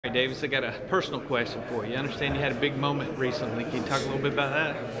Hey Davis, I got a personal question for you. I understand you had a big moment recently. Can you talk a little bit about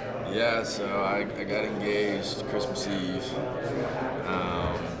that? Yeah, so I got engaged Christmas Eve,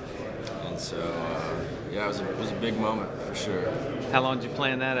 um, and so yeah, it was a big moment for sure. How long did you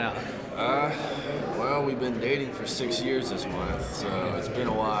plan that out? Uh, well, we've been dating for 6 years this month, so it's been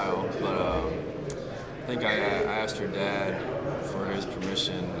a while. But I think I asked her dad for his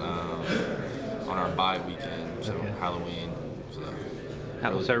permission on our bye weekend, so Okay. Halloween. So How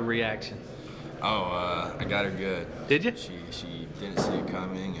was really, her reaction? I got her good. Did you? She didn't see it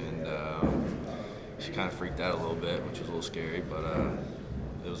coming, and she kind of freaked out a little bit, which was a little scary, but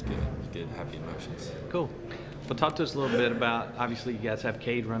it was good. It was good, happy emotions. Cool. Well, talk to us a little bit about, obviously you guys have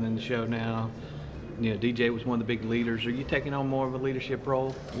Cade running the show now. You know, DJ was one of the big leaders. Are you taking on more of a leadership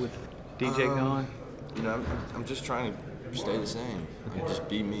role with DJ gone? I'm just trying to stay the same. Just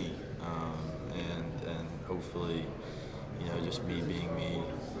be me, and hopefully, just me being me,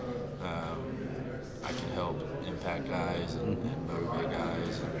 I can help impact guys and motivate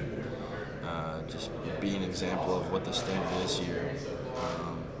guys, and just be an example of what the standard is here.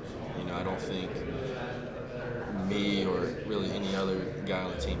 I don't think me or really any other guy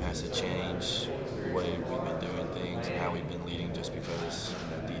on the team has to change the way we've been doing things and how we've been leading just because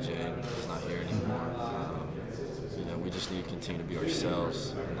DJ is not here anymore. We just need to continue to be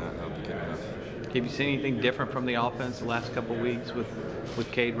ourselves, and that'll be good enough. Have you seen anything different from the offense the last couple of weeks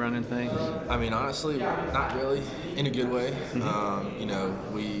with Cade running things? I mean, honestly, not really, in a good way.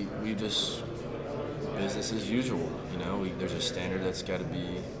 We just business as usual. There's a standard that's got to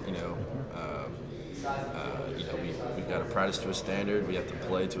be, we've got to practice to a standard. We have to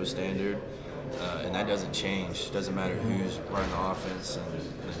play to a standard, and that doesn't change. It doesn't matter who's running the offense and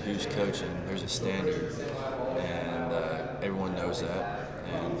who's coaching. There's a standard, and everyone knows that.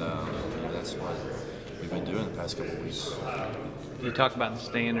 And that's what we've been doing the past couple of weeks. You talk about the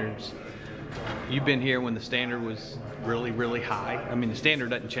standards. You've been here when the standard was really, really high. I mean, the standard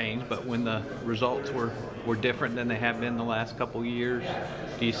doesn't change, but when the results were different than they have been the last couple of years,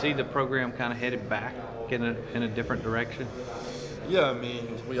 do you see the program kind of headed back in a different direction? Yeah, I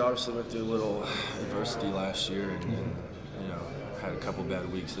mean, we obviously went through a little adversity last year, and had a couple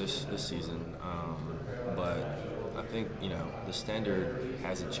bad weeks this season. But I think the standard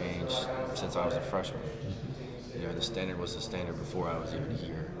hasn't changed since I was a freshman. The standard was the standard before I was even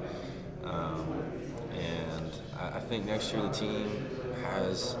here. And I think next year the team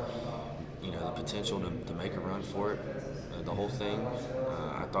has, the potential to make a run for it, the whole thing.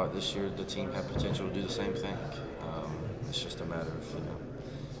 I thought this year the team had potential to do the same thing. It's just a matter of,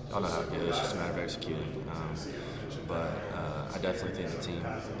 y'all know how it goes. It's just a matter of executing. But I definitely think the team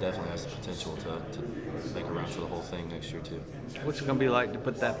definitely has the potential to make a run for the whole thing next year too. What's it going to be like to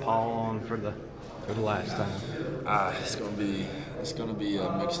put that Paul on for the last time? It's gonna be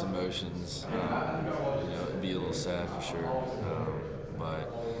mixed emotions. It'd be a little sad for sure,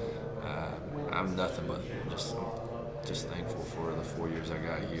 but I'm nothing but just thankful for the 4 years I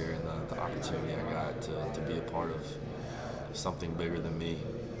got here and the opportunity I got to be a part of something bigger than me.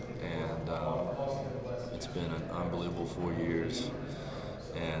 And it's been an unbelievable 4 years,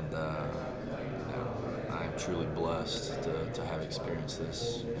 and I'm truly blessed to have experienced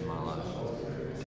this in my life.